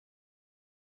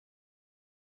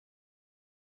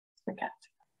forget.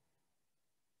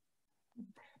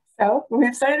 So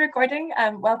we've started recording.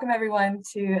 Welcome everyone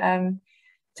to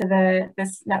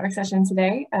this network session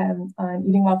today on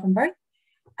eating well from birth.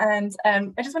 And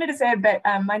I just wanted to say a bit,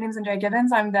 my name is Andrea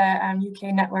Gibbons. I'm the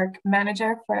UK network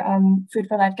manager for Food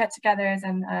for Life get-togethers,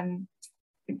 and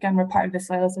again, we're part of the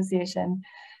Soil Association.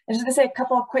 I just want to say a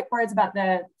couple of quick words about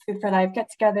the Food for Life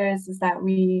get-togethers is that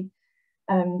we,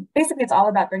 basically it's all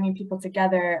about bringing people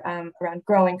together around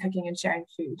growing, cooking, and sharing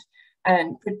food.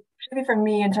 And particularly for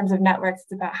me, in terms of networks,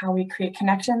 it's about how we create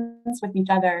connections with each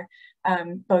other,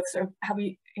 both sort of how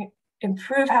we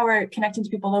improve how we're connecting to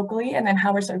people locally, and then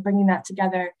how we're sort of bringing that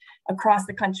together across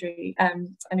the country.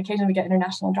 And occasionally we get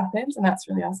international drop-ins, and that's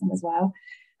really awesome as well.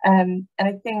 And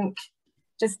I think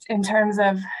just in terms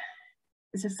of,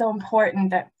 it's just so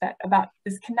important that about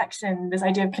this connection, this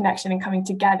idea of connection and coming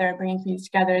together, bringing communities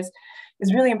together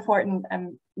is really important,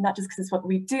 not just because it's what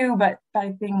we do, but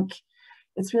I think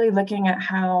it's really looking at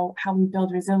how we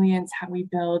build resilience, how we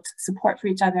build support for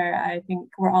each other. I think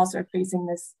we're all sort of facing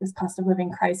this cost of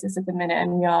living crisis at the minute,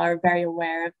 and we all are very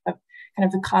aware of kind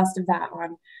of the cost of that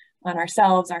on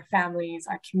ourselves, our families,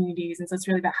 our communities. And so it's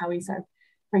really about how we sort of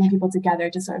bring people together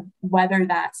to sort of weather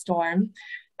that storm,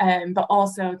 but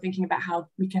also thinking about how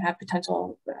we can have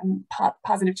potential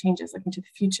positive changes looking to the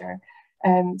future.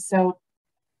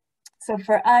 So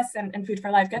for us and Food for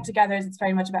Life get-togethers, it's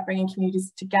very much about bringing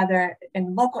communities together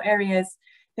in local areas,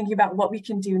 thinking about what we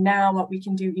can do now, what we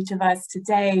can do each of us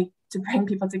today to bring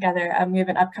people together. We have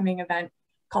an upcoming event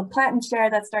called Plant and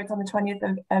Share that starts on the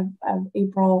 20th of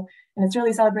April, and it's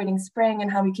really celebrating spring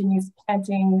and how we can use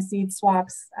planting, seed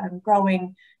swaps,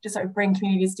 growing, to sort of bring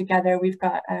communities together. We've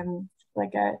got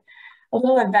like a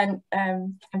little event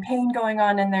campaign going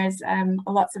on, and there's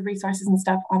lots of resources and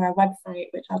stuff on our website,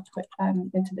 which I'll put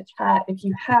into the chat. If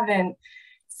you haven't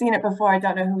seen it before,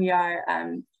 don't know who we are,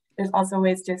 there's also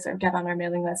ways to sort of get on our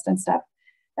mailing list and stuff.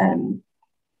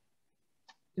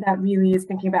 That really is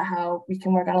thinking about how we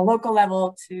can work on a local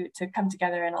level to come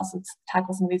together and also to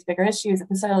tackle some of these bigger issues that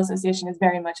the Soil Association is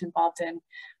very much involved in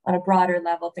on a broader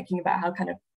level, thinking about how kind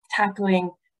of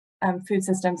tackling food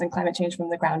systems and climate change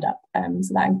from the ground up.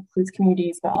 So that includes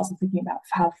communities, but also thinking about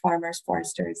how farmers,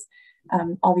 foresters,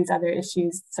 all these other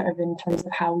issues sort of in terms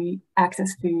of how we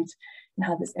access food and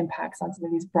how this impacts on some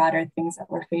of these broader things that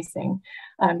we're facing.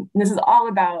 And this is all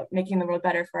about making the world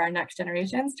better for our next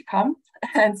generations to come.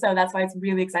 And so that's why it's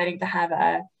really exciting to have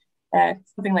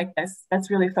something like this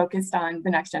that's really focused on the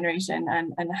next generation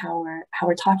and how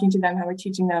we're talking to them, how we're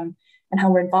teaching them, and how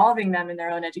we're involving them in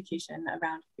their own education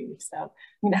around food. So I'm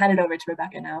going to hand it over to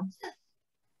Rebecca now.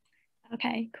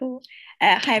 Okay, cool.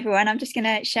 Hi everyone, I'm just going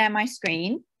to share my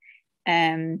screen.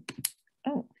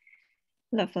 Oh,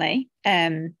 lovely.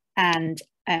 And here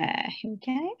we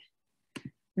go.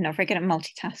 I'm not very good at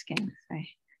multitasking, so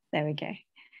there we go.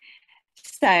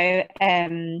 So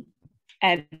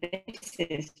this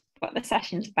is what the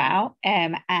session's about,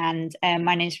 and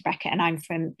my name is Rebecca and I'm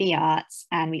from Bee Arts,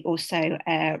 and we also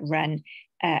run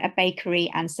a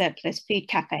bakery and surplus food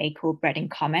cafe called Bread in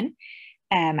Common,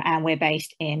 and we're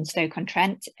based in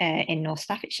Stoke-on-Trent in North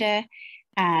Staffordshire,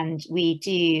 and we're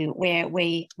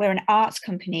an arts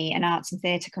company, an arts and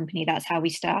theatre company. That's how we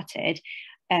started,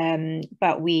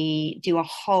 but we do a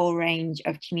whole range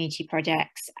of community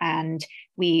projects, and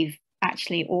we've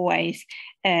actually always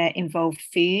involved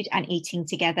food and eating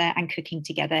together and cooking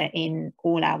together in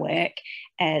all our work.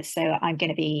 So I'm going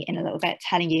to be in a little bit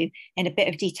telling you in a bit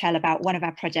of detail about one of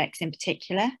our projects in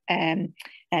particular, a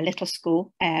little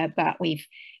school, but we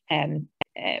run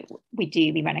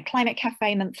a climate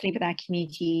cafe monthly with our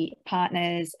community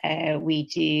partners. We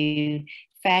do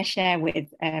Fair Share with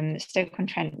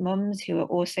Stoke-on-Trent mums, who are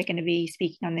also going to be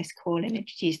speaking on this call and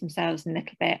introduce themselves in a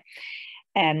little bit.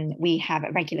 We have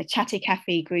a regular chatty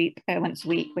cafe group once a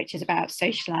week, which is about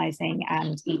socialising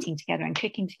and eating together and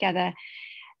cooking together.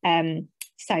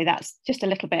 So that's just a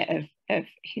little bit of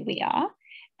who we are.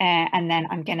 And then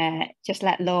I'm going to just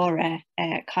let Laura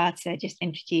Carter just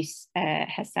introduce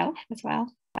herself as well.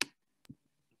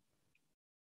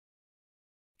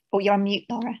 Oh, you're on mute,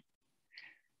 Laura.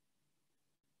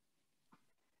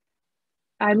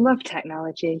 I love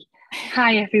technology.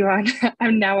 Hi everyone,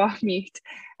 I'm now off mute.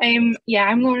 Yeah,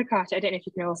 I'm Laura Carter. I don't know if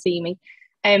you can all see me.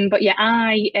 But yeah,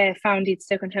 I founded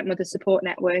Stoke-on-Trent Mother Support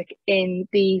Network in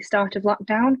the start of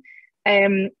lockdown.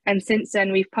 And since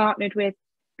then we've partnered with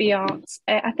Bee Arts,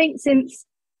 I think since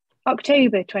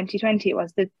October 2020 it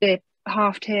was, the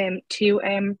half term, to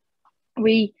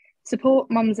we support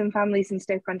mums and families in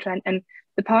Stoke-on-Trent, and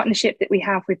the partnership that we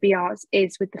have with Bee Arts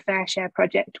is with the Fair Share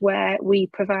project, where we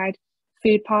provide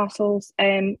food parcels,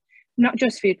 not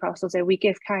just food parcels, so we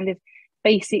give kind of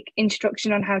basic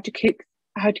instruction on how to cook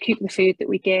the food that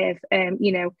we give.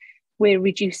 You know, we're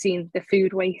reducing the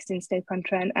food waste in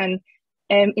Stoke-on-Trent, and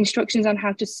instructions on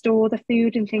how to store the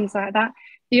food and things like that.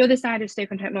 The other side of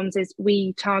Stoke-on-Trent Mums is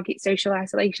we target social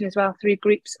isolation as well through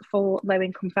groups for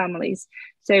low-income families.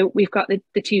 So we've got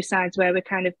the two sides where we're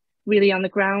kind of really on the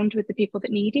ground with the people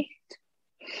that need it.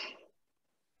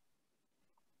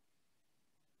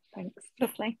 Thanks.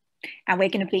 Lovely. And we're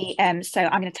going to be, so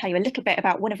I'm going to tell you a little bit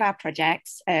about one of our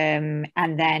projects, and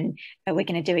then we're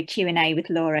going to do a Q&A with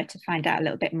Laura to find out a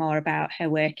little bit more about her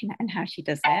work and how she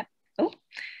does it. Oh,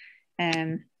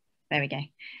 there we go.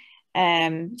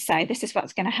 So this is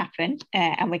what's going to happen,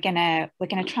 and we're going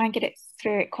to try and get it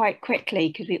through it quite quickly,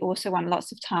 because we also want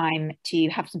lots of time to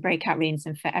have some breakout rooms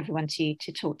and for everyone to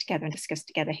talk together and discuss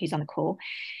together who's on the call.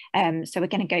 So we're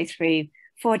going to go through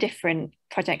 4 different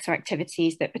projects or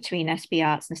activities that between us, Be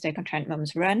Arts and Stoke-on-Trent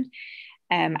Mums run.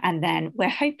 And then we're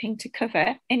hoping to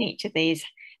cover in each of these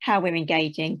how we're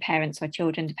engaging parents or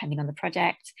children, depending on the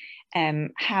project,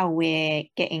 how we're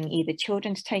getting either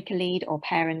children to take a lead or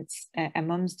parents and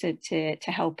mums to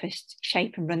help us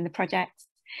shape and run the project,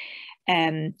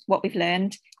 what we've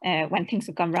learned when things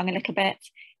have gone wrong a little bit,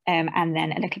 and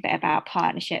then a little bit about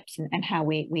partnerships and how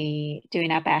we're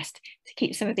doing our best to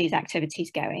keep some of these activities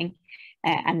going.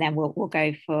 And then we'll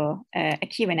go for a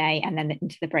Q&A and then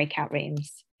into the breakout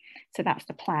rooms. So that's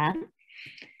the plan.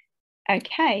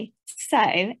 Okay,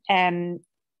 so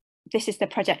this is the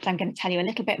project I'm going to tell you a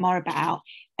little bit more about,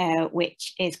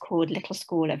 which is called Little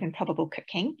School of Improbable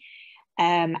Cooking.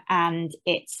 And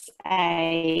it's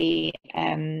a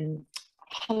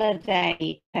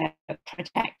holiday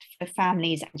project for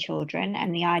families and children.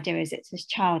 And the idea is it's as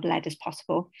child-led as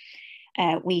possible.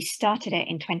 We started it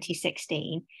in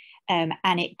 2016.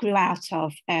 And it grew out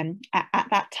of, at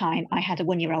that time, I had a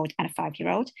 1-year-old and a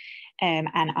 5-year-old, and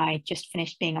I just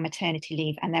finished being on maternity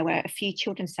leave, and there were a few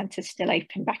children's centres still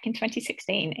open back in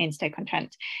 2016 in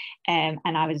Stoke-on-Trent, and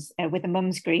I was with a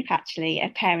mums group, actually, a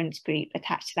parents group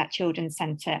attached to that children's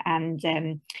centre, and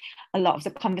a lot of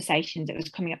the conversations that was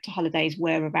coming up to holidays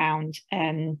were around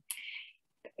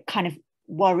kind of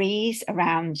worries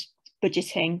around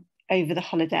budgeting over the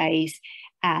holidays,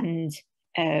 and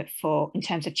in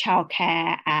terms of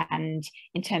childcare and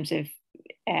in terms of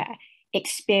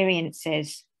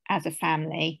experiences as a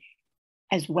family,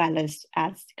 as well as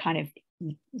kind of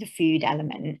the food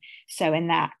element. So in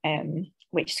that,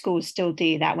 which schools still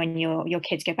do that, when your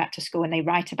kids go back to school and they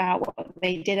write about what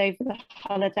they did over the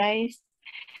holidays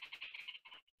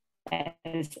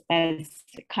as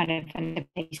kind of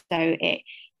so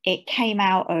it came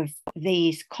out of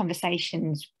these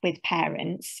conversations with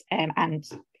parents, and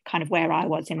kind of where I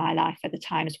was in my life at the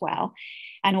time as well.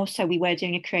 And also we were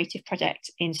doing a creative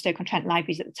project in Stoke-on-Trent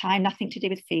libraries at the time, nothing to do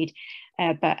with food,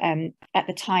 but at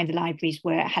the time the libraries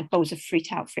had bowls of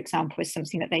fruit out, for example, as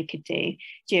something that they could do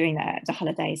during the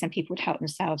holidays, and people would help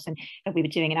themselves, and we were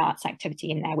doing an arts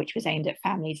activity in there which was aimed at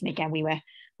families, and again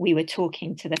we were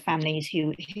talking to the families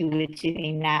who were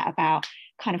doing that about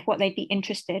kind of what they'd be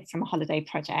interested from a holiday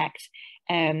project.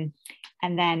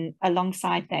 And then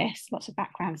alongside this, lots of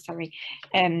background, sorry,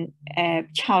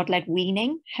 child-led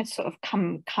weaning had sort of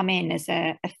come in as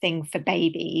a thing for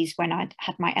babies. When I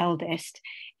had my eldest,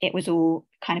 it was all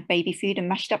kind of baby food and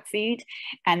mashed up food.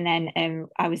 And then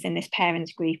I was in this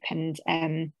parents group, and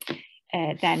then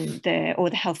all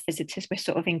the health visitors were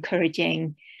sort of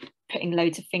encouraging putting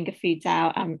loads of finger foods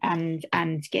out,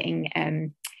 and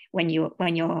getting when you're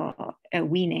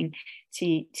weaning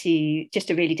to just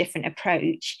a really different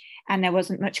approach. And there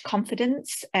wasn't much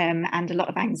confidence and a lot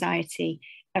of anxiety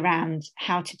around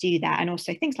how to do that, and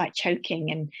also things like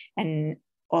choking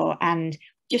and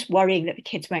just worrying that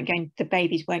the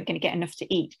babies weren't going to get enough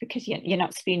to eat because you're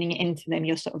not spooning it into them,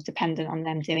 you're sort of dependent on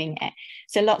them doing it.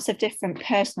 So lots of different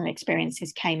personal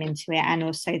experiences came into it, and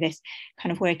also this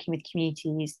kind of working with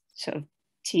communities sort of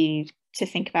to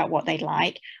think about what they'd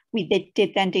like. We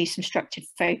did then do some structured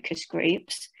focus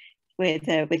groups with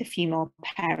a few more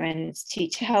parents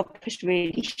to help us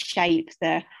really shape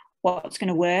what's going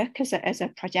to work as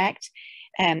a project.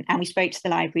 And we spoke to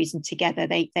the libraries, and together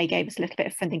they gave us a little bit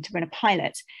of funding to run a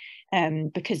pilot,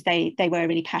 because they were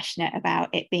really passionate about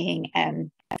it being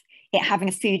it having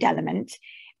a food element,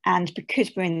 and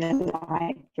because we're in the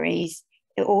libraries,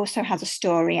 it also has a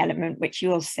story element, which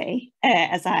you'll see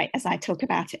as I talk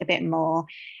about it a bit more.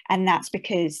 And that's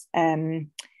because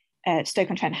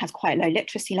Stoke-on-Trent has quite low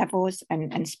literacy levels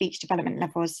and speech development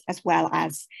levels, as well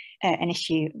as an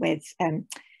issue with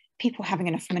people having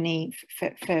enough money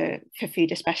for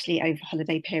food, especially over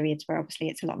holiday periods where obviously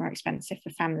it's a lot more expensive for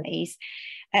families.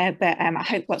 but I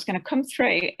hope what's going to come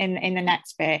through in the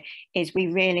next bit is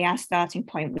our starting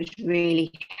point was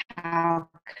really how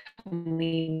can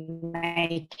we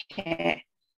make it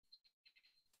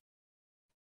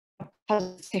a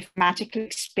positive, magical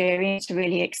experience to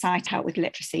really excite out with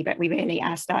literacy, but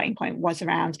our starting point was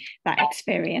around that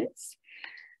experience.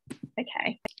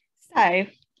 Okay, so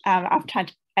I've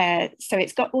tried. So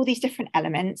it's got all these different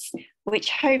elements,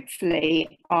 which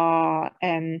hopefully are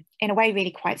in a way really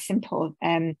quite simple.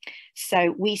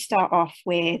 So we start off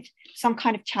with some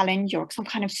kind of challenge or some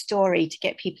kind of story to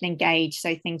get people engaged.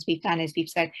 So things we've done is we've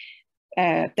said,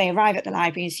 they arrive at the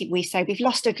library and we say, we've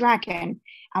lost a dragon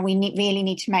and we really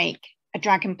need to make a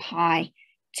dragon pie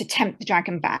to tempt the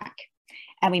dragon back.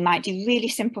 And we might do really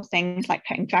simple things like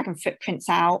putting dragon footprints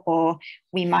out, or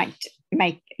we might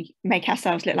make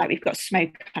ourselves look like we've got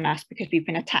smoke on us because we've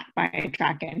been attacked by a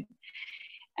dragon.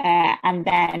 And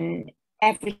then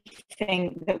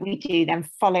everything that we do then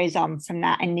follows on from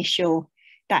that initial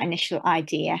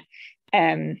idea.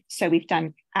 So we've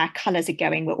done, our colours are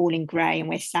going, we're all in grey and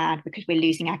we're sad because we're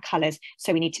losing our colours,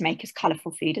 so we need to make as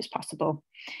colourful food as possible.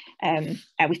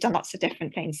 We've done lots of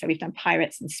different things. So we've done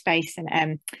pirates and space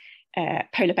and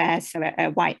polar bears, so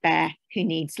a white bear who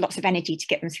needs lots of energy to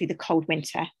get them through the cold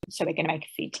winter, so we're going to make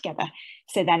a food together.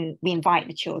 So then we invite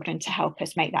the children to help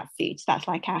us make that food. So that's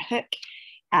like our hook.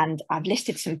 And I've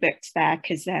listed some books there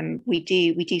because we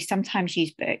do sometimes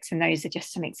use books, and those are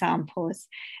just some examples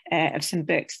of some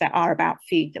books that are about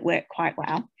food that work quite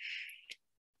well.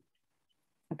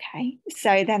 Okay,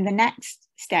 so then the next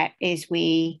step is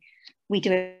we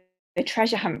do a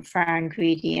treasure hunt for our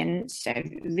ingredients. So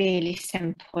really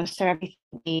simple. So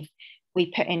everything we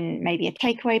put in maybe a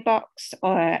takeaway box,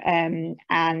 or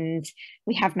and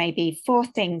we have maybe 4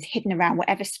 things hidden around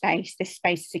whatever space. This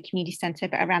space is a community centre,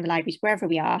 but around the libraries, wherever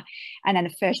we are. And then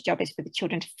the first job is for the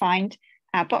children to find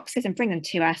our boxes and bring them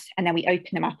to us, and then we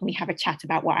open them up and we have a chat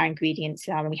about what our ingredients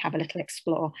are, and we have a little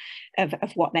explore of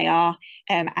what they are,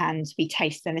 and we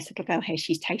taste them. This little girl here,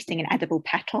 she's tasting an edible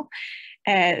petal.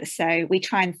 So we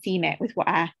try and theme it with what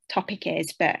our topic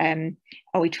is, but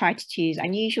or we try to choose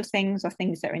unusual things or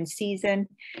things that are in season.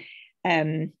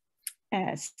 So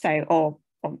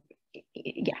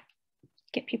yeah,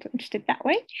 get people interested that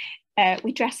way.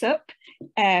 We dress up,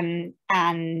 and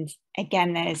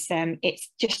again, there's it's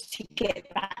just to get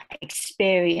that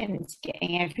experience,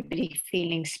 getting everybody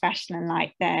feeling special and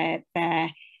like they're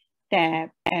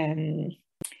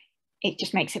it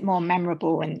just makes it more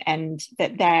memorable, and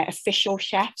that they're official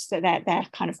chefs, that they're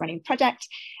kind of running project.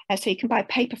 So you can buy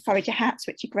paper forager hats,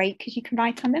 which are great because you can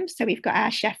write on them. So we've got our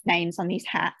chef names on these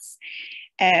hats,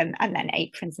 and then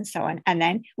aprons and so on. And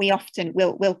then we often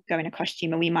will go in a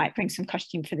costume, and we might bring some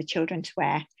costume for the children to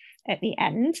wear at the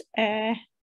end. And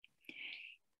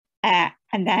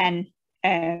then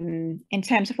in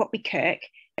terms of what we cook,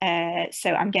 so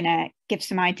I'm going to give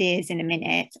some ideas in a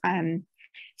minute.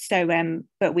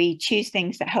 But we choose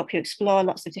things that help you explore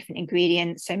lots of different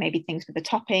ingredients. So maybe things with a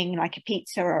topping, like a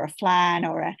pizza or a flan,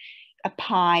 or a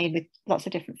pie with lots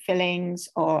of different fillings,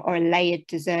 or a layered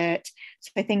dessert.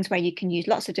 So things where you can use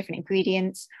lots of different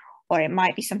ingredients, or it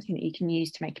might be something that you can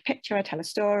use to make a picture or tell a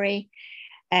story.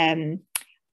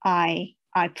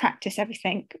 I practice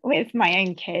everything with my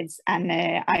own kids, and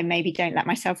I maybe don't let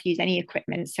myself use any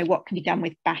equipment. So what can be done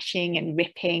with bashing and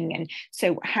ripping? And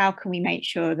so how can we make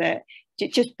sure that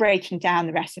just breaking down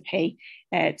the recipe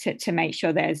to make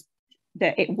sure that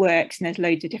it works, and there's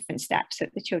loads of different steps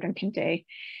that the children can do.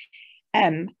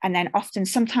 And then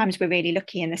sometimes we're really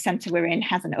lucky, and the centre we're in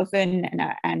has an oven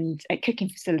and cooking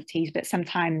facilities, but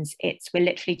sometimes we're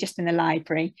literally just in the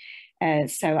library.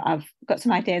 So I've got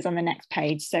some ideas on the next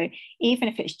page. So even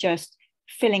if it's just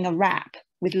filling a wrap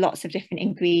with lots of different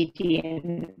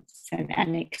ingredients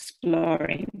and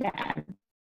exploring them.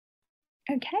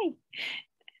 Okay.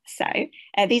 So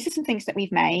these are some things that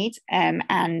we've made,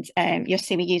 and you'll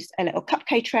see we used a little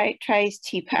cupcake trays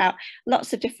to put out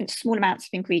lots of different small amounts of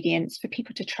ingredients for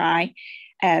people to try.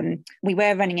 We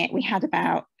were running it, we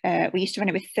used to run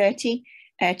it with 30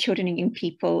 children and young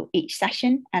people each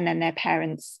session, and then their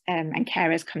parents and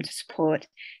carers come to support.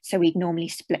 So we'd normally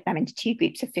split them into 2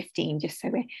 groups of 15, just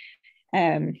so we're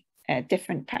a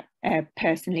different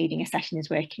person leading a session is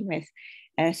working with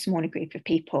a smaller group of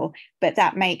people, but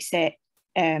that makes it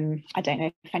I don't know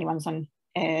if anyone's on,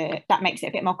 that makes it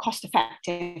a bit more cost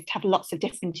effective to have lots of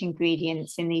different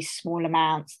ingredients in these small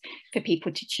amounts for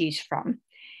people to choose from.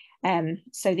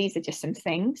 So these are just some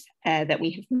things that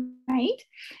we have made.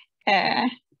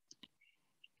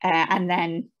 And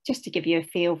then just to give you a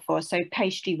feel for, so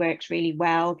pastry works really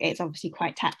well. It's obviously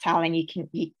quite tactile, and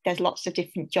there's lots of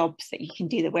different jobs that you can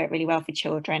do that work really well for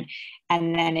children.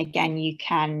 And then again, you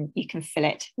can fill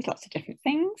it with lots of different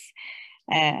things.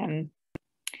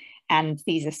 And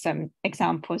these are some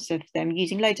examples of them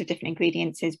using loads of different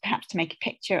ingredients, perhaps to make a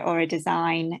picture or a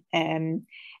design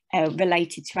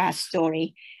related to our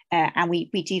story. And we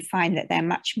do find that they're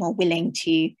much more willing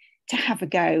to have a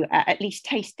go at least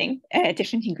tasting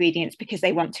different ingredients, because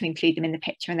they want to include them in the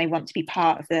picture and they want to be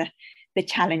part of the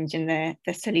challenge and the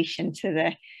solution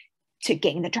to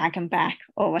getting the dragon back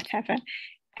or whatever.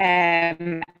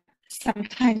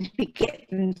 Sometimes we get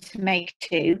them to make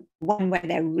two, one where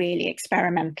they're really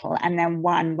experimental and then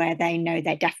one where they know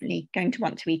they're definitely going to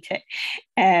want to eat it.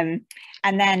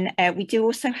 And then we do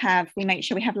also we make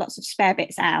sure we have lots of spare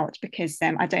bits out, because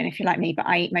I don't know if you're like me, but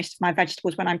I eat most of my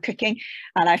vegetables when I'm cooking,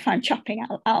 and if I'm chopping,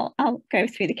 I'll go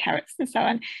through the carrots and so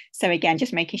on. So again,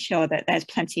 just making sure that there's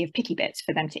plenty of picky bits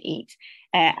for them to eat.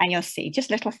 And you'll see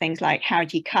just little things like, how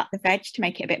do you cut the veg to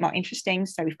make it a bit more interesting?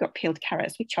 So we've got peeled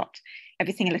carrots, we chopped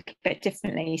everything a little bit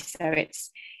differently, so it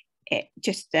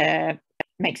just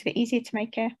makes it a bit easier to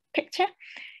make a picture.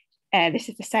 This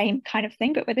is the same kind of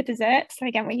thing, but with a dessert. So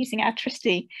again, we're using our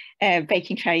trusty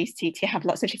baking trays to have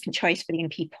lots of different choice for the young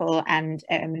people. And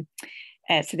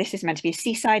so this is meant to be a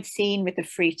seaside scene with the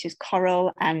fruit as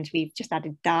coral, and we've just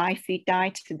added food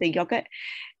dye to the yogurt,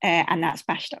 and that's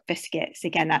bashed up biscuits.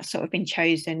 Again, that's sort of been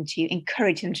chosen to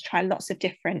encourage them to try lots of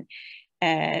different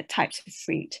types of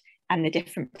fruit, and the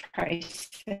different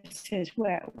processes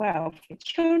work well for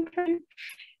children.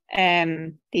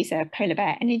 These are polar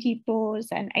bear energy balls,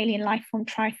 an alien life form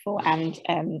trifle, and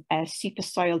a super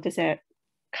soil dessert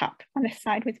cup on this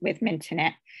side with mint in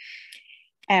it.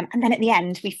 And then at the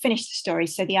end, we finish the story.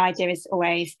 So the idea is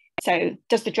always, so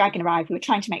does the dragon arrive? We were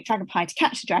trying to make dragon pie to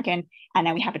catch the dragon, and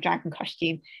then we have a dragon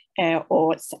costume,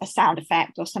 or it's a sound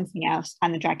effect or something else,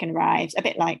 and the dragon arrives, a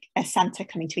bit like a Santa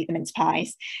coming to eat the mince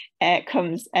pies,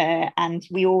 comes, and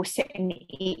we all sit and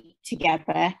eat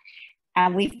together.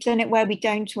 And we've done it where we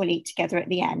don't all eat together at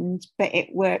the end, but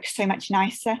it works so much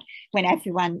nicer when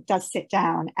everyone does sit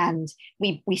down and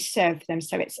we serve them.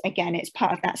 So it's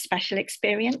part of that special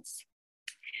experience.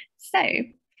 So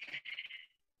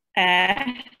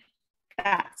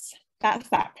that's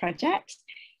that project.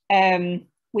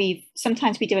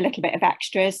 Sometimes we do a little bit of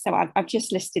extras, so I've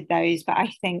just listed those, but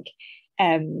I think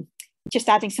just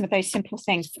adding some of those simple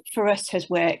things for us has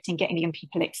worked in getting young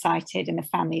people excited and the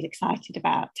families excited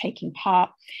about taking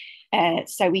part.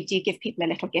 So we do give people a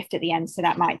little gift at the end. So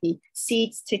that might be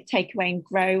seeds to take away and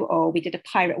grow, or we did a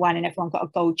pirate one and everyone got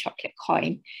a gold chocolate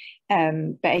coin.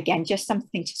 But again, just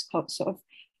something to sort of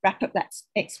wrap up that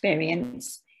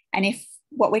experience. And if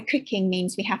what we're cooking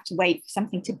means we have to wait for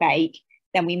something to bake,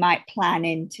 then we might plan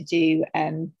in to do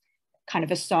kind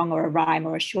of a song or a rhyme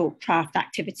or a short craft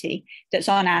activity that's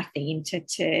on our theme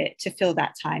to fill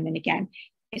that time. And again,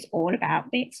 it's all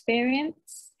about the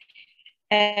experience.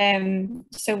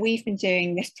 So we've been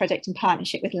doing this project in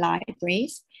partnership with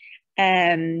libraries,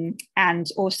 and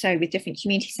also with different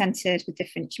community centres, with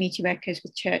different community workers,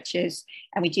 with churches,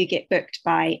 and we do get booked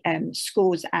by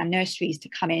schools and nurseries to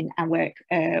come in and work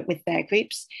with their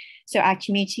groups. So our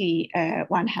community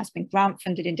one has been grant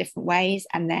funded in different ways,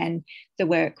 and then the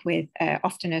work with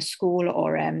often a school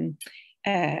or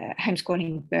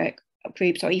homeschooling work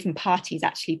groups or even parties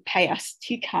actually pay us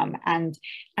to come and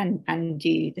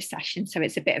do the session. So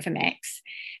it's a bit of a mix,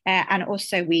 and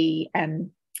also we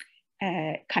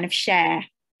kind of share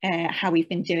how we've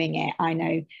been doing it. I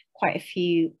know quite a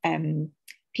few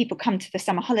people come to the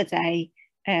summer holiday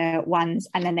ones,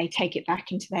 and then they take it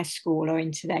back into their school or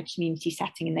into their community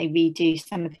setting and they redo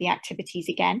some of the activities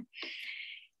again.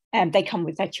 They come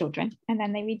with their children and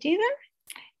then they redo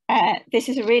them. This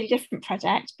is a really different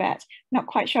project, but not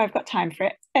quite sure I've got time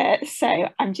for it. So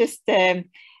I'm just,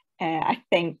 I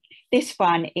think this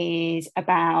one is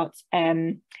about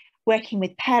working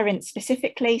with parents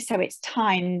specifically. So it's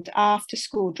timed after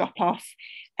school drop off,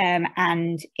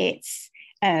 and it's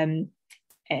kind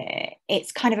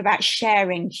of about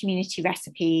sharing community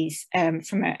recipes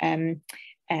from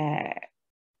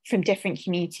different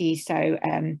communities. So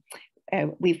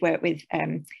we've worked with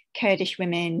Kurdish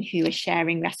women who are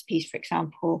sharing recipes, for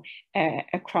example,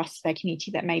 across their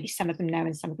community that maybe some of them know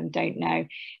and some of them don't know.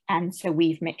 And so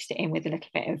we've mixed it in with a little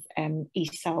bit of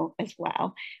ESOL as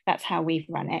well. That's how we've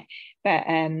run it. But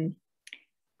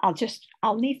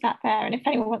I'll leave that there. And if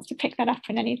anyone wants to pick that up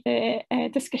in any of the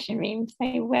discussion rooms,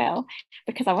 they will,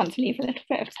 because I want to leave a little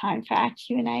bit of time for our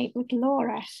Q&A with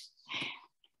Laura.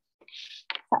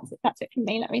 That's it from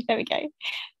me. There we go.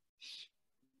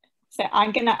 So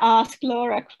I'm going to ask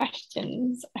Laura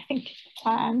questions, I think, is the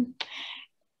plan.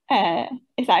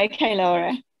 Is that okay,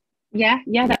 Laura? Yeah,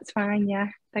 that's fine. Yeah,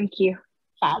 thank you.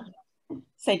 Fab.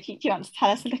 So do you want to tell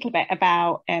us a little bit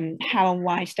about how and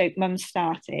why Stoke Mums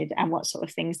started and what sort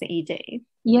of things that you do?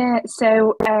 Yeah,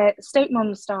 so Stoke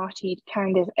Mums started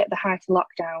kind of at the height of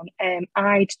lockdown.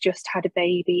 I'd just had a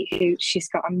baby who she's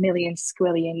got a million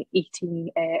squillion eating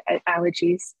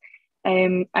allergies.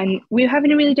 And we were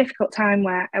having a really difficult time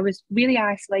where I was really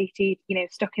isolated,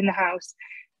 stuck in the house.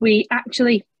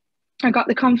 I got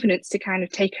the confidence to kind of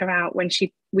take her out when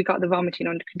we got the vomiting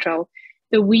under control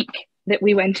the week that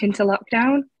we went into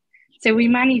lockdown. So we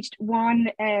managed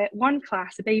one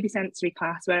class, a baby sensory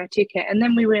class, where I took it, and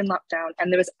then we were in lockdown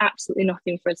and there was absolutely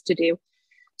nothing for us to do.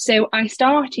 So I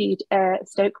started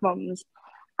Stoke Mums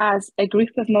as a group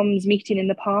of mums meeting in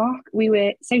the park. We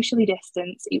were socially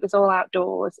distanced, it was all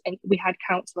outdoors, and we had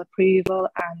council approval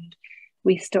and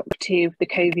we stuck to the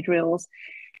COVID rules.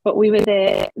 But we were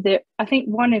I think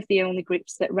one of the only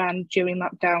groups that ran during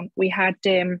lockdown. We had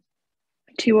 2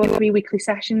 or 3 weekly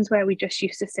sessions where we just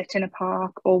used to sit in a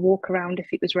park or walk around if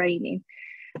it was raining.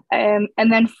 And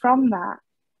then from that,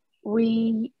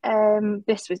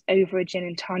 this was over a gin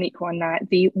and tonic one night,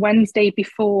 the Wednesday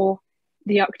before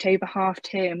the October half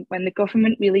term, when the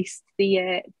government released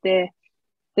the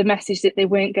message that they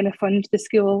weren't going to fund the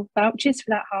school vouchers for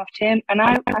that half term. And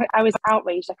I was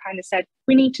outraged. I kind of said,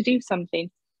 we need to do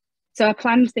something. So I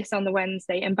planned this on the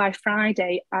Wednesday, and by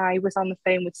Friday, I was on the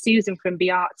phone with Susan from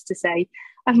Be Arts to say,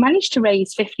 I've managed to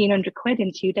raise 1,500 quid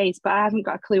in 2 days, but I haven't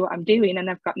got a clue what I'm doing and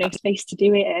I've got no space to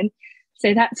do it in.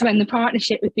 So that's when the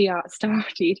partnership with Be Arts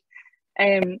started.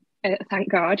 Thank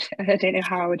God. I don't know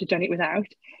how I would have done it without.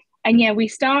 And yeah, we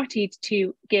started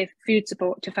to give food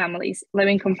support to families,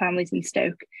 low-income families in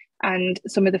Stoke, and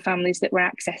some of the families that were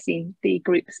accessing the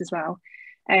groups as well.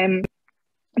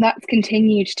 That's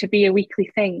continued to be a weekly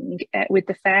thing with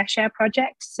the Fair Share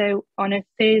project. So on a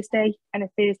Thursday and a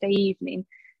Thursday evening,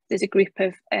 there's a group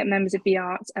of members of the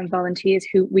arts and volunteers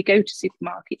who we go to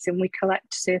supermarkets and we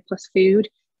collect surplus food.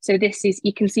 So this is,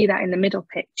 you can see that in the middle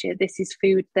picture, this is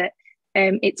food that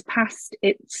it's past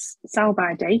its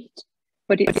sell-by date,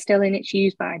 but it's still in its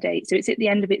use-by date. So it's at the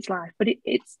end of its life, but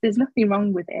there's nothing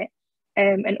wrong with it.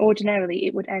 And ordinarily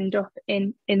it would end up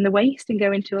in the waste and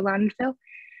go into a landfill.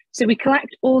 So we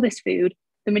collect all this food.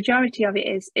 The majority of it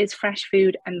is fresh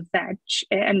food and bread,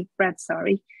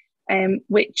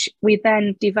 which we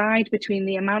then divide between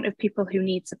the amount of people who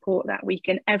need support that week,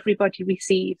 and everybody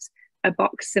receives a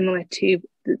box similar to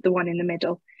the one in the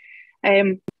middle.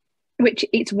 Which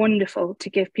it's wonderful to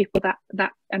give people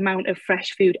that amount of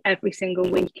fresh food every single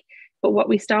week. But what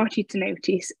we started to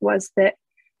notice was that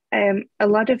a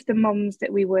lot of the mums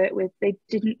that we work with, they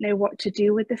didn't know what to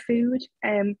do with the food.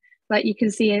 Like you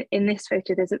can see in this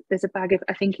photo, there's a bag of,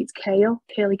 I think it's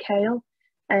curly kale.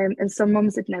 And some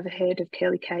mums had never heard of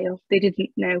curly kale. They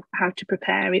didn't know how to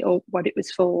prepare it or what it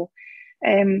was for.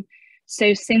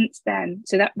 So since then,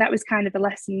 that was kind of a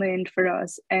lesson learned for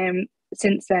us.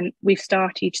 Since then, we've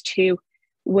started to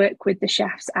work with the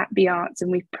chefs at Be Arts, and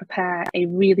we prepare a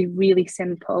really, really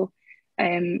simple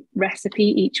recipe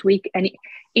each week. And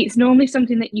it's normally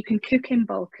something that you can cook in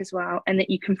bulk as well, and that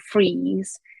you can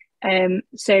freeze.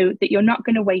 So that you're not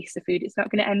going to waste the food, it's not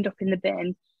going to end up in the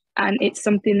bin, and it's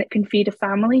something that can feed a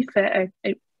family for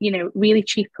really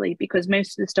cheaply, because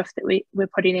most of the stuff that we're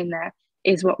putting in there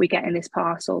is what we get in this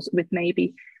parcels, with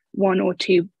maybe 1 or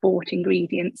 2 bought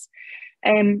ingredients.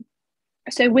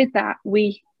 So with that,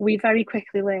 we very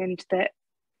quickly learned that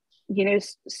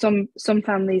some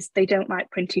families, they don't like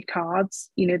printed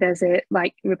cards. There's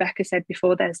like Rebecca said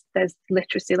before, there's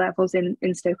literacy levels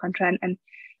in Stoke-on-Trent,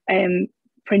 and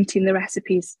printing the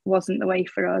recipes wasn't the way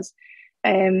for us.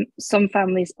 Some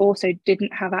families also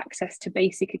didn't have access to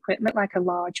basic equipment like a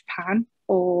large pan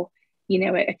or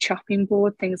a chopping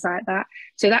board, things like that.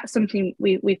 So that's something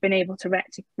we've been able to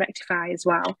rectify as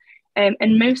well.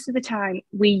 And most of the time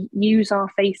we use our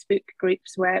Facebook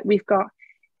groups, where we've got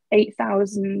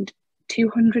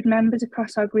 8,200 members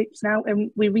across our groups now, and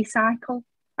we recycle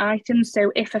items.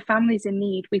 So if a family's in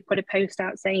need, we put a post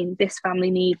out saying this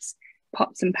family needs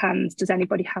pots and pans. Does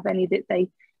anybody have any that they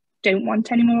don't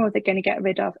want anymore or they're going to get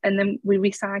rid of? And then we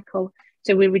recycle.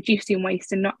 So we're reducing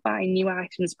waste and not buying new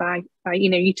items by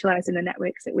utilising the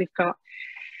networks that we've got.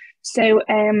 So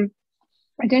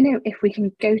I don't know if we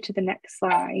can go to the next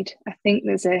slide. I think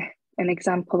there's an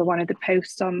example of one of the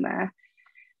posts on there.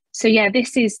 So yeah,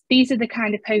 these are the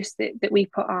kind of posts that we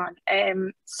put on.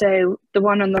 So the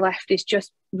one on the left is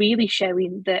just really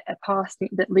showing that a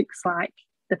parsnip that looks like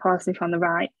the parsnip on the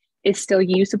right is still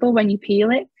usable when you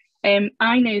peel it.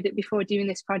 I know that before doing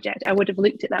this project, I would have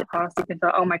looked at that parsnip and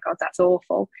thought, oh my God, that's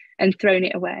awful, and thrown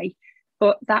it away.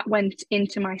 But that went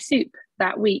into my soup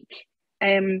that week.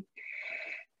 And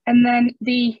then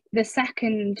the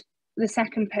second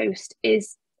post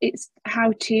is, it's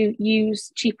how to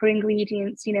use cheaper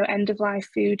ingredients, you know, end of life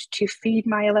food to feed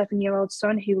my 11-year-old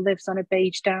son who lives on a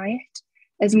beige diet.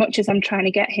 As much as I'm trying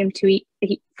to get him to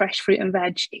eat fresh fruit and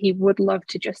veg, he would love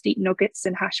to just eat nuggets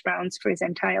and hash browns for his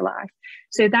entire life.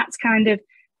 So that's kind of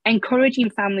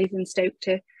encouraging families in Stoke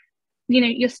to, you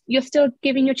know, you're still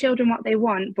giving your children what they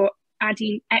want, but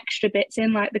adding extra bits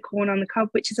in, like the corn on the cob,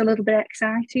 which is a little bit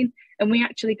exciting. And we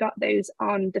actually got those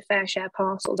on the Fair Share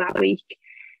parcel that week.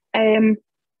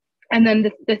 And then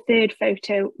the third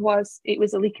photo was, it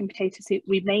was a leek and potato soup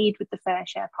we made with the Fair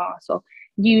Share parcel,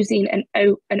 using an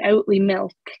Oatly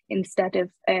milk instead of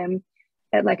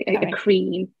a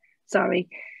cream. Sorry.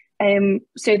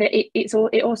 So that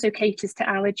it also caters to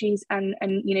allergies and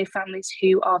you know, families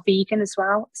who are vegan as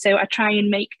well. So I try and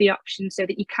make the option so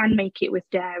that you can make it with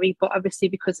dairy, but obviously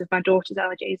because of my daughter's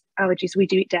allergies, we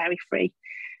do it dairy free.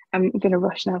 I'm going to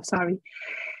rush now, sorry.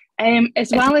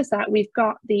 As well as that, we've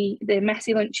got the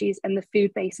messy lunches and the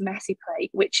food-based messy plate,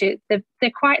 which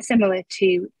they're quite similar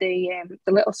to the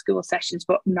little school sessions,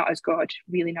 but not as good,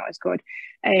 really not as good.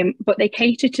 But they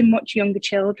cater to much younger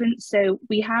children. So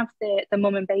we have the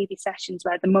mum and baby sessions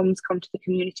where the mums come to the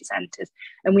community centres,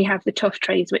 and we have the tough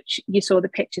trays, which you saw the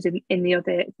pictures in the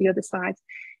other slides.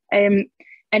 And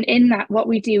in that, what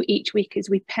we do each week is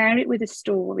we pair it with a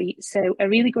story. So a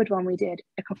really good one we did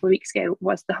a couple of weeks ago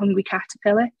was the Hungry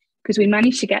Caterpillar, because we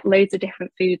managed to get loads of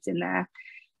different foods in there.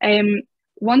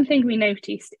 One thing we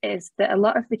noticed is that a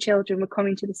lot of the children were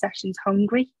coming to the sessions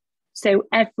hungry. So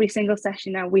every single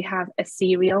session now we have a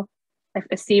cereal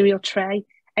tray,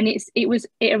 and it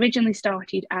originally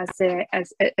started as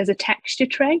a texture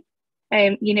tray.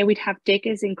 You know, we'd have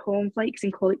diggers in cornflakes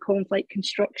and call it cornflake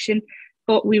construction,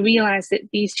 but we realised that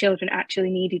these children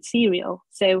actually needed cereal,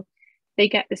 so they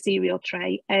get the cereal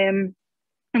tray.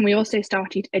 And we also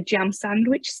started a jam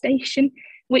sandwich station,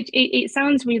 which it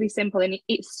sounds really simple, and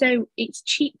it's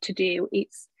cheap to do.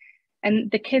 And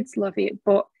the kids love it,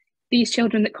 but these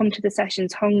children that come to the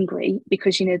sessions hungry,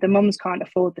 because you know the mums can't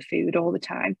afford the food all the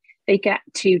time, they get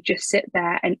to just sit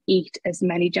there and eat as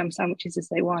many jam sandwiches as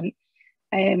they want.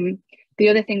 The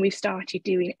other thing we've started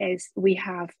doing is we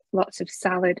have lots of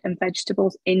salad and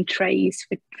vegetables in trays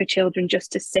for children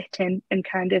just to sit in and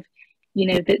kind of, you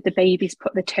know, the babies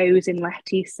put the toes in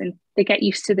lettuce and they get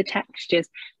used to the textures.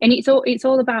 And it's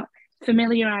all about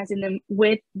familiarising them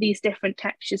with these different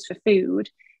textures for food.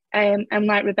 And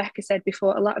like Rebecca said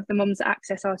before, a lot of the mums that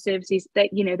access our services, they're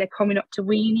coming up to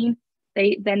weaning.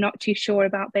 They're not too sure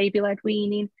about baby-led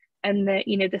weaning, and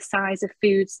the size of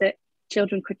foods that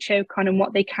children could choke on and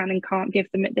what they can and can't give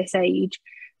them at this age.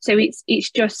 So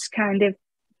it's just kind of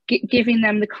giving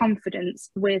them the confidence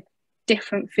with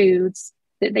different foods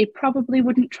that they probably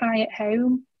wouldn't try at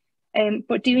home,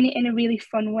 but doing it in a really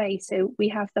fun way. So we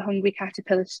have the Hungry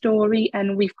Caterpillar story,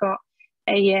 and we've got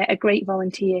a great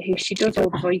volunteer who, she does all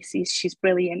the voices. She's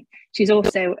brilliant. She's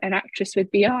also an actress with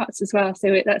the arts as well,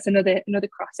 so that's another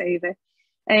crossover.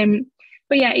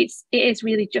 But yeah, it is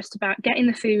really just about getting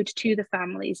the food to the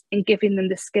families and giving them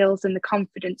the skills and the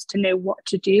confidence to know what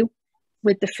to do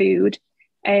with the food.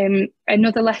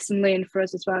 Another lesson learned for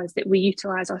us as well is that we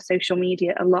utilise our social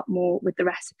media a lot more with the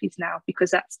recipes now,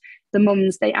 because that's the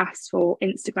mums, they ask for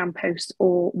Instagram posts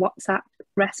or WhatsApp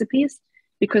recipes,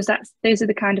 because those are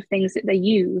the kind of things that they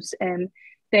use.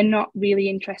 They're not really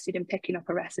interested in picking up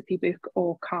a recipe book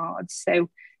or cards, so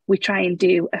we try and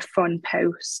do a fun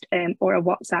post or a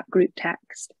WhatsApp group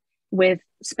text with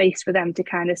space for them to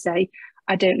kind of say,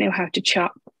 I don't know how to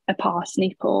chop a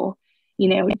parsnip, or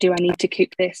do I need to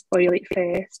cook this, boil it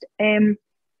first?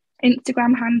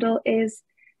 Instagram handle is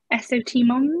SOT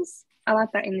Moms. I'll add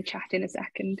that in the chat in a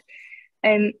second.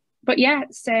 But yeah,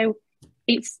 so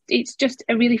it's just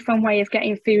a really fun way of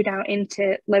getting food out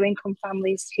into low-income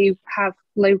families who have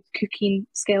low cooking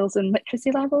skills and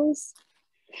literacy levels.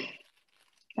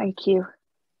 Thank you.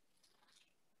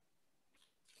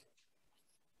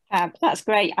 That's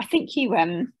great. I think you,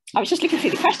 I was just looking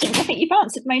through the questions. I think you've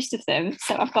answered most of them.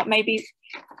 So I've got maybe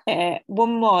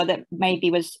one more that maybe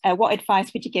was, what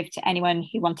advice would you give to anyone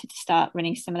who wanted to start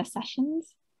running similar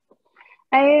sessions?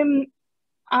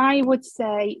 I would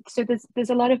say, so there's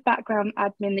a lot of background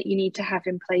admin that you need to have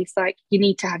in place. Like, you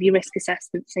need to have your risk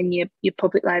assessments and your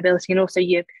public liability, and also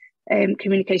your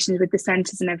communications with the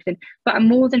centres and everything. But I'm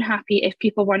more than happy if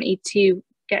people wanted to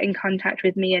get in contact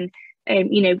with me and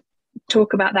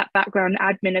talk about that background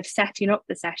admin of setting up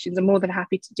the sessions. I'm more than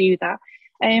happy to do that.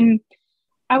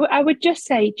 I would just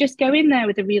say, just go in there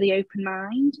with a really open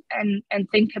mind and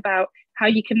think about how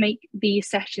you can make these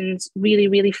sessions really,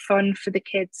 really fun for the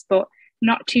kids, but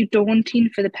not too daunting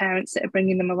for the parents that are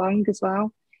bringing them along as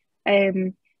well.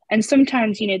 And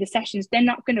sometimes, the sessions, they're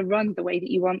not going to run the way that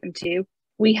you want them to.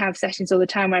 We have sessions all the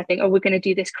time where I think, oh, we're going to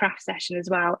do this craft session as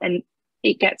well, and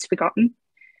it gets forgotten.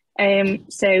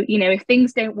 So, if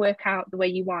things don't work out the way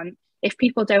you want, if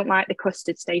people don't like the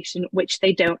custard station, which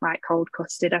they don't like cold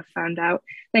custard, I've found out,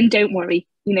 then don't worry.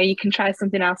 You can try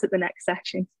something else at the next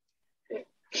session.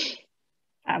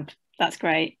 That's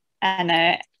great.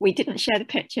 And we didn't share the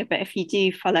picture, but if you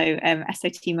do follow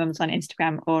SOT Mums on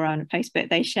Instagram or on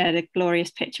Facebook, they shared a glorious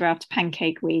picture after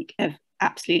Pancake Week of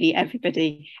absolutely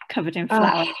everybody covered in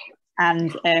flour.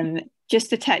 And just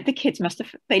the kids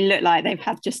they look like they've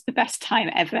had just the best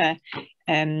time ever.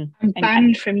 I'm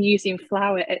banned from using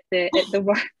flour at the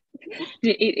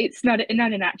it's not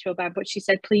an actual ban, but she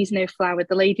said, please no flour.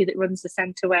 The lady that runs the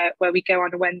centre where we go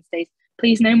on Wednesdays,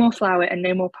 please no more flour and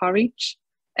no more porridge.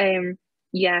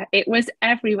 Yeah, it was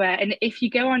everywhere. And if you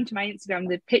go onto my Instagram,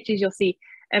 the pictures you'll see,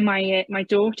 and my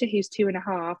daughter, who's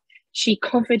 2.5, she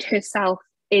covered herself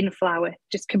in flour,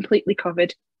 just completely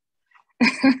covered.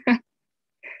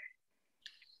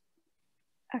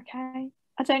 Okay.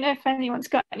 I don't know if anyone's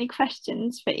got any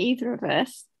questions for either of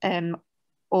us. If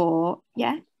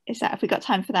we got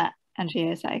time for that,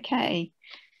 Andrea, is that okay?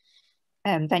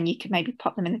 Then you could maybe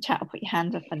pop them in the chat or put your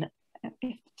hand up and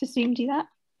does Zoom do that?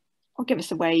 Or give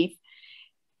us a wave.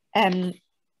 The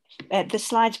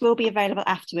slides will be available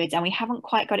afterwards, and we haven't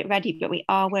quite got it ready, but we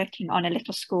are working on a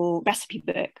little school recipe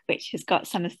book which has got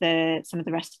some of the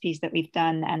recipes that we've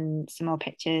done and some more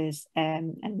pictures,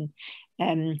 and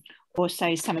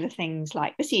also some of the things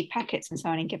like the seed packets and so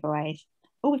on in giveaways.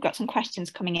 We've got some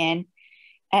questions coming in.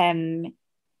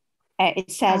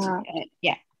 It says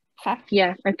Fab.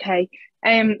 Yeah, okay.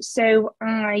 So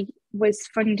I was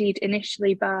funded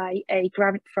initially by a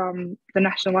grant from the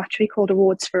National Lottery called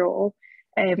Awards for All.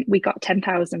 We got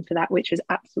 10,000 for that, which was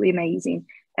absolutely amazing,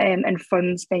 and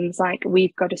funds things like,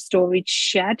 we've got a storage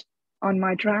shed on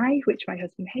my drive, which my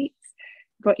husband hates,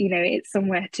 but it's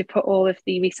somewhere to put all of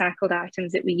the recycled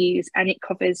items that we use, and it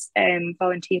covers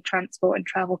volunteer transport and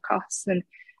travel costs and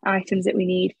items that we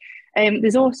need.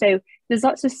 There's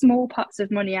lots of small pots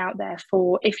of money out there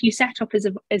for if you set up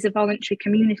as a voluntary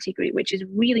community group, which is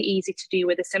really easy to do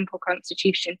with a simple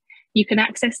constitution. You can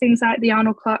access things like the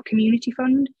Arnold Clark Community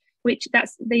Fund, which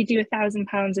they do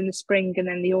 £1,000 in the spring and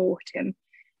then the autumn.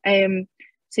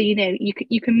 So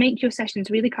you can make your sessions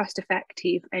really cost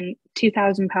effective, and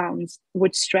 £2,000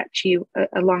 would stretch you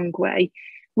a long way.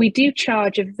 We do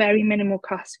charge a very minimal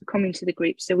cost for coming to the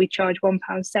group, so we charge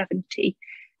 £1.70,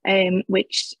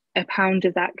 which £1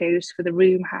 of that goes for the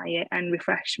room hire and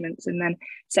refreshments, and then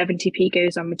 70p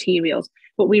goes on materials.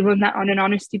 But we run that on an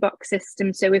honesty box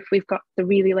system, so if we've got the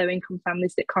really low income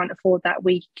families that can't afford that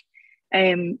week,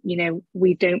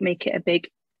 we don't make it a big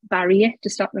barrier to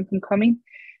stop them from coming.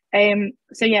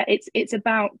 So yeah, it's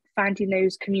about finding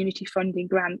those community funding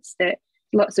grants, that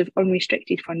lots of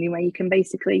unrestricted funding where you can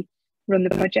basically run the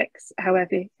projects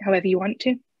however you want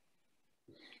to.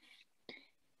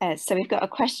 So we've got a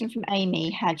question from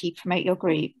Amy: how do you promote your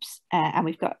groups? And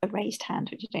we've got a raised hand,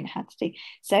 which I don't know how to do.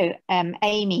 So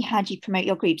Amy, how do you promote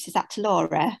your groups? Is that to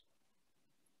Laura?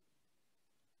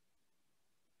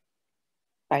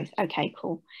 Both. Okay,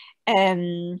 cool.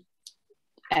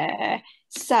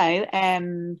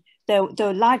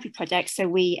 The library project, so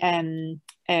we do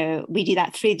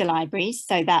that through the libraries,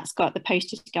 so that's got the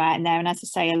posters to go out in there, and as I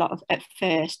say, a lot of at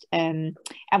first, and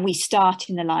we start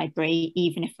in the library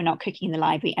even if we're not cooking in the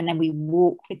library, and then we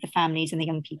walk with the families and the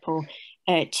young people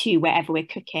to wherever we're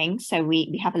cooking. So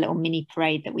we have a little mini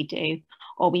parade that we do,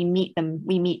 or we meet them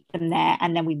there,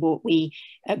 and then we book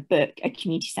a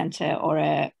community centre,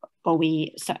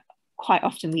 so quite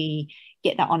often we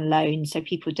get that on loan, so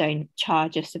people don't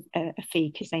charge us a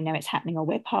fee because they know it's happening, or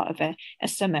we're part of a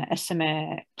summer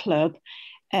club.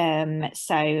 We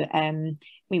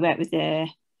work with sort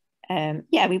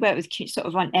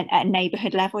of on at a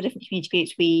neighbourhood level, different community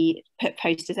groups. We put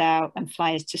posters out and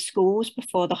flyers to schools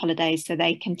before the holidays so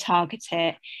they can target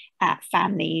it at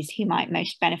families who might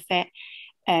most benefit.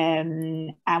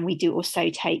 And we do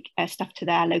also take stuff to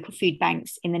their local food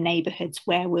banks in the neighbourhoods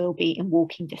where we'll be in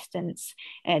walking distance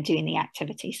doing the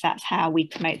activity. So that's how we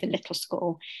promote the little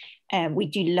school. We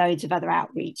do loads of other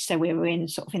outreach, so we're in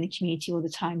the community all the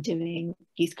time doing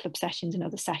youth club sessions and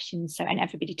other sessions, and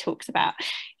everybody talks about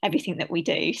everything that we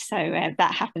do, so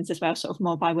that happens as well, sort of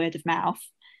more by word of mouth.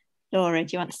 Laura, do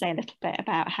you want to say a little bit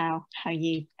about how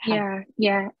you...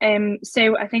 Yeah.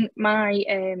 So I think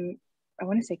I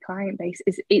want to say client base,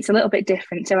 is it's a little bit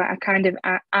different. So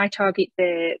I target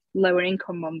the lower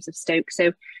income mums of Stoke.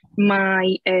 So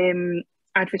my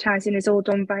advertising is all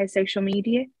done via social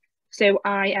media. So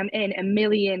I am in a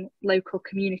million local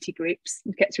community groups.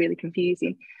 It gets really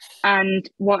confusing. And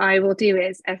what I will do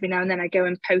is every now and then I go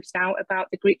and post out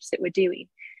about the groups that we're doing.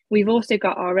 We've also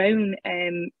got our own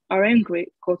group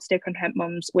called Stoke-on-Trent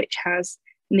Mums, which has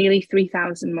nearly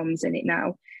 3,000 mums in it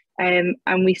now. And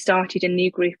we started a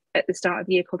new group at the start of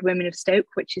the year called Women of Stoke,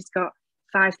 which has got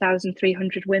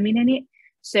 5,300 women in it.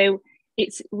 So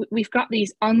we've got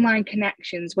these online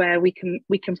connections where we can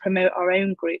promote our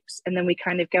own groups, and then we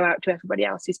kind of go out to everybody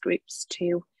else's groups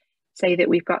to say that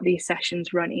we've got these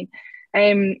sessions running.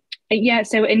 Yeah,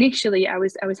 so initially I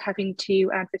was having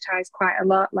to advertise quite a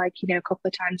lot, like, you know, a couple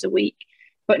of times a week,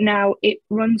 but now it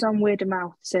runs on word of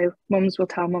mouth. So mums will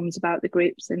tell mums about the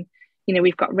groups, and you know,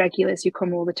 we've got regulars who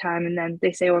come all the time, and then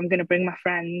they say, oh, I'm going to bring my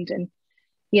friend. And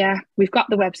yeah, we've got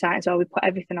the website as well. We put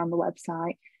everything on the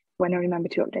website when I remember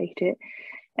to update it.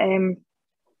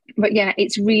 But yeah,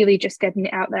 it's really just getting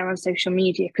it out there on social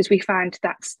media, because we find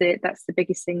that's the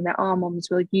biggest thing that our mums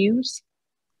will use.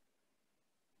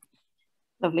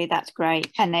 Lovely, that's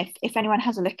great. And if anyone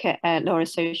has a look at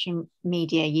Laura's social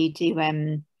media, you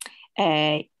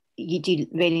do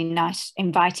really nice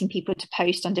inviting people to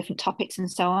post on different topics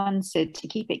and so on, so to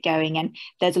keep it going. And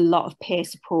there's a lot of peer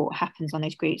support happens on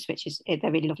those groups, which is,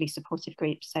 they're really lovely supportive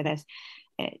groups. So there's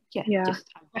just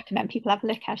I recommend people have a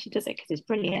look how she does it, because it's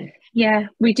brilliant. Yeah,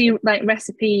 we do like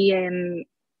recipe,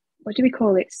 what do we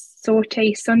call it,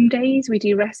 saute Sundays. We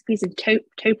do recipes, and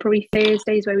topiary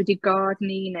Thursdays where we do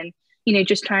gardening, and you know,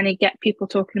 just trying to get people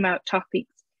talking about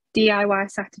topics. DIY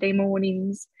Saturday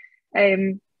mornings,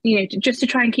 you know, just to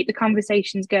try and keep the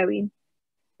conversations going.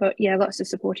 But yeah, lots of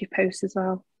supportive posts as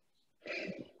well. I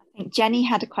think Jenny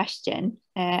had a question.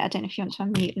 I don't know if you want to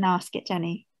unmute and ask it,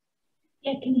 Jenny.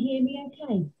 Yeah, can you hear me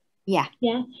okay? Yeah.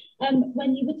 Yeah.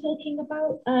 When you were talking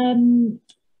about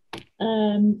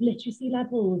literacy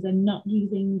levels and not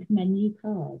using menu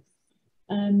cards,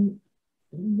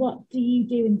 what do you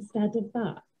do instead of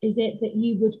that? Is it that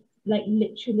you would like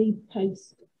literally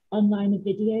post online a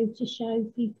video to show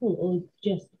people, or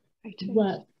just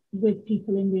work with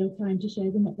people in real time to show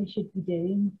them what they should be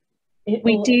doing?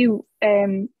 We do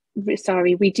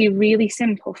really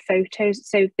simple photos.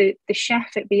 So the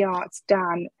chef at the Arts,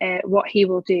 Dan, what he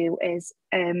will do is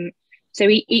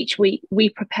each week we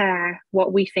prepare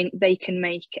what we think they can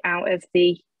make out of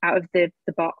the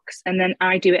box, and then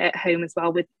I do it at home as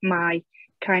well with my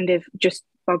kind of just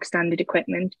bog standard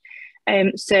equipment.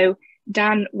 So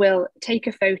Dan will take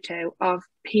a photo of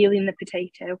peeling the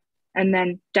potato and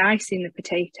then dicing the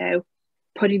potato,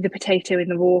 putting the potato in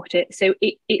the water. So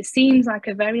it seems like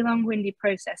a very long-winded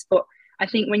process, but I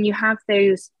think when you have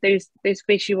those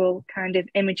visual kind of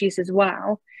images as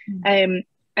well, and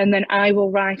then I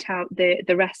will write out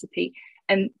the recipe,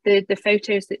 and the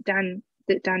photos that Dan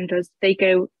does, they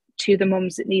go to the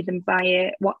mums that need them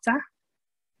via WhatsApp.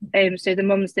 So the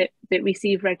mums that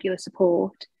receive regular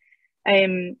support.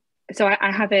 So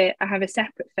I have a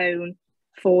separate phone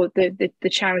for the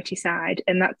charity side,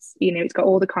 and that's, you know, it's got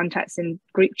all the contacts and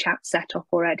group chats set up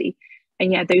already.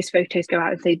 And yeah, those photos go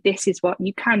out and say, this is what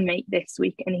you can make this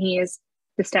week, and here's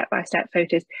the step-by-step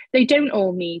photos. They don't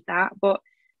all need that, but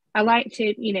I like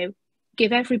to, you know,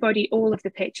 give everybody all of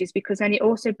the pictures, because then it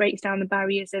also breaks down the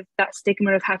barriers of that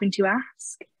stigma of having to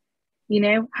ask. You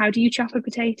know, how do you chop a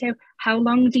potato? How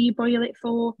long do you boil it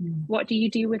for? What do you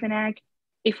do with an egg?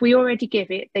 If we already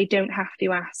give it, they don't have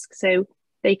to ask. So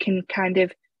they can kind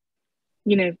of,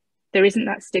 you know, there isn't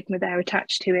that stigma there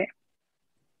attached to it.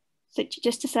 So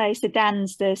just to say, so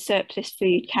Dan's the surplus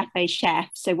food cafe chef.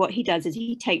 So what he does is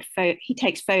he takes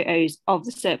photos of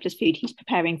the surplus food he's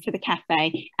preparing for the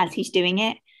cafe as he's doing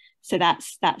it. So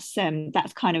that's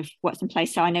kind of what's in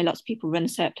place. So I know lots of people run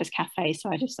surplus cafes, so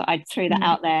I just thought I'd throw that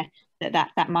out there,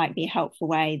 that might be a helpful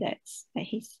way that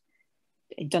he's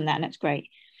done that, and that's great.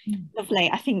 Lovely.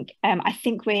 I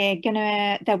think we're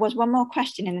gonna, there was one more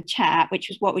question in the chat, which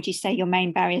was, what would you say your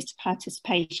main barriers to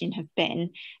participation have been?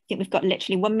 I think we've got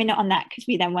literally 1 minute on that, because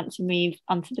we then want to move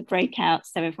on to the breakout,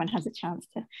 so everyone has a chance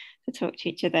to talk to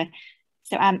each other.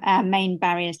 So our main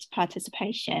barriers to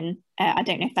participation, I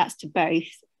don't know if that's to both.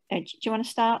 Do you want to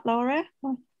start, Laura?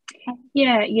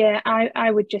 Yeah,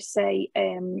 I would just say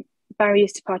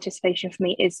barriers to participation for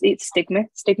me is it's stigma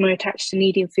attached to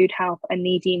needing food help and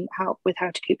needing help with how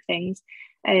to cook things.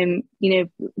 You know,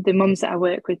 the mums that I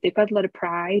work with, they've got a lot of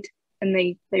pride, and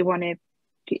they want to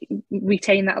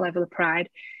retain that level of pride.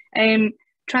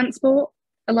 Transport,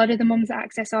 a lot of the mums that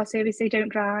access our service, they don't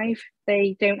drive,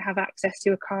 they don't have access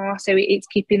to a car, so it's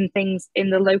keeping things in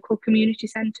the local community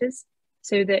centres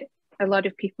so that a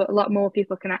lot more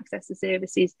people can access the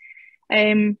services.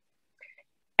 Yeah,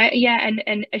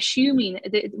 and assuming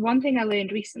that, one thing I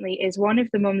learned recently is one of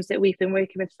the mums that we've been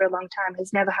working with for a long time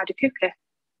has never had a cooker,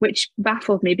 which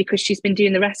baffled me because she's been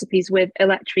doing the recipes with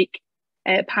electric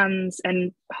pans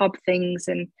and hob things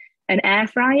and an air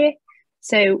fryer.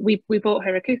 So we bought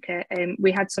her a cooker, and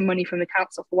we had some money from the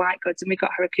council for white goods, and we got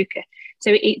her a cooker.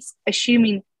 So it's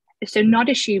not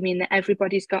assuming that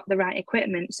everybody's got the right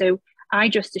equipment. So I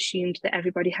just assumed that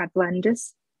everybody had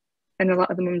blenders, and a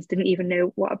lot of the mums didn't even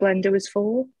know what a blender was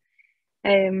for.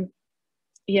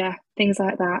 Yeah, things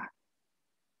like that.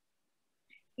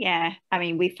 Yeah, I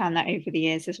mean, we found that over the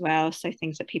years as well. So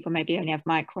things that people maybe only have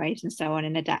microwaves and so on,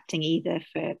 and adapting either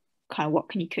for kind of what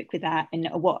can you cook with that, and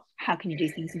how can you do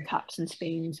things in cups and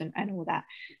spoons and all that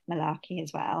malarkey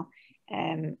as well.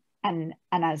 And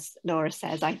as Laura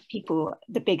says,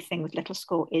 the big thing with Little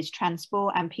School is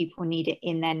transport, and people need it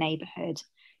in their neighbourhood.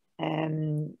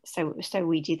 So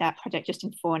we do that project just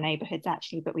in 4 neighbourhoods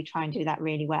actually, but we try and do that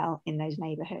really well in those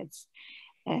neighbourhoods.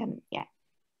 Yeah.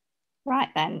 Right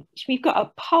then, we've got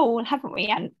a poll, haven't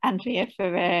we, Andrea,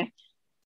 for